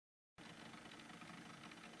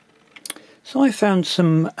So I found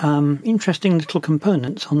some interesting little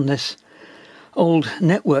components on this old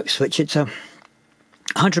network switch. It's a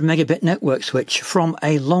 100 megabit network switch from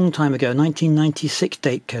a long time ago, 1996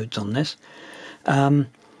 date codes on this.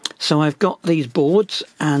 So I've got these boards,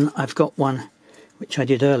 and I've got one which I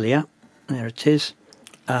did earlier. There it is.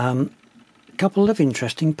 A couple of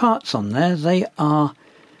interesting parts on there. They are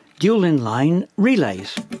dual inline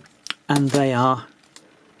relays, and they are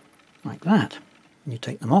like that. You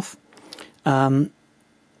take them off. The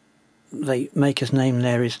maker's name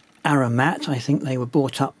there is Aromat. I think they were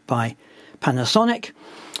bought up by Panasonic.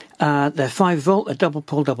 They're 5 volt, a double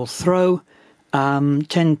pull, double throw, 10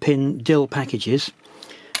 pin DIL packages.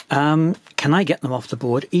 Can I get them off the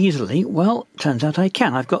board easily? Well, turns out I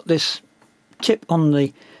can. I've got this tip on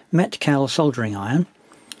the Metcal soldering iron,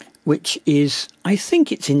 which is, I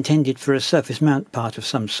think it's intended for a surface mount part of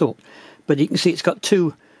some sort, but you can see it's got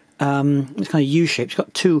two, it's kind of U-shaped, it's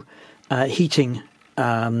got two heating,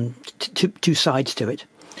 two sides to it.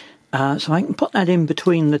 So I can put that in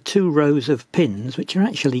between the two rows of pins, which are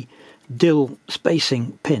actually DIL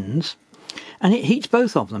spacing pins, and it heats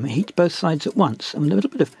both of them. It heats both sides at once. And with a little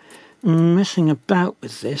bit of messing about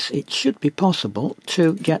with this, it should be possible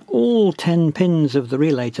to get all 10 pins of the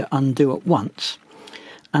relay to undo at once.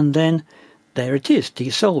 And then there it is,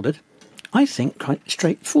 desoldered, I think quite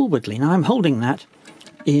straightforwardly. Now I'm holding that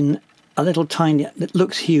in a little tiny, it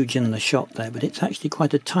looks huge in the shot there, but it's actually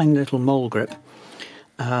quite a tiny little mole grip,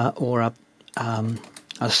 or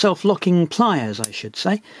a self-locking pliers, I should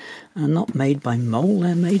say. Not made by Mole,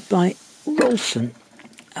 they're made by Rolson,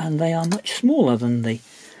 and they are much smaller than the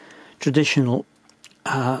traditional,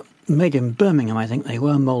 made in Birmingham, I think they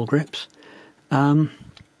were, Mole grips. But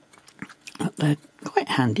they're quite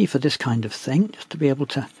handy for this kind of thing, just to be able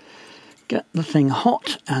to get the thing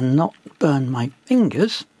hot and not burn my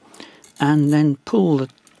fingers, and then pull the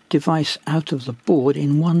device out of the board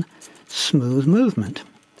in one smooth movement.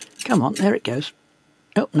 Come on, there it goes.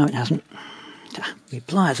 Oh, no it hasn't. My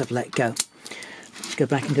pliers have let go. Let's go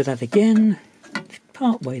back into that again. It's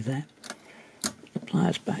part way there. The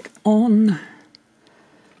pliers back on.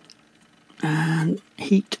 And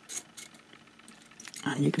heat.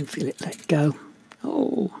 And you can feel it let go.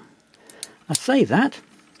 Oh, I say that,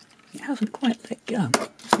 it hasn't quite let go.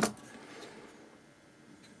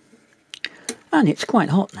 And it's quite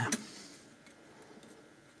hot now.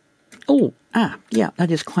 Oh, yeah, that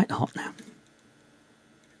is quite hot now.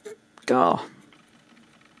 Oh.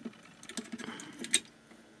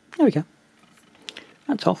 There we go.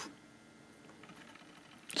 That's off.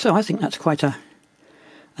 So I think that's quite a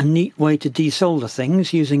neat way to desolder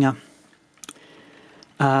things using a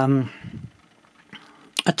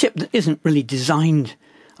tip that isn't really designed,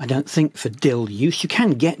 I don't think, for DIL use. You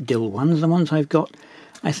can get DIL ones. The ones I've got,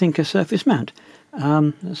 I think, are surface mount.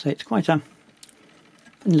 Let's say it's quite a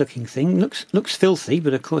looking thing. Looks filthy,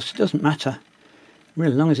 but of course it doesn't matter,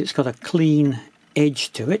 really, as long as it's got a clean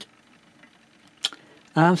edge to it.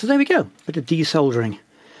 So there we go, bit of desoldering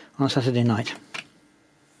on a Saturday night.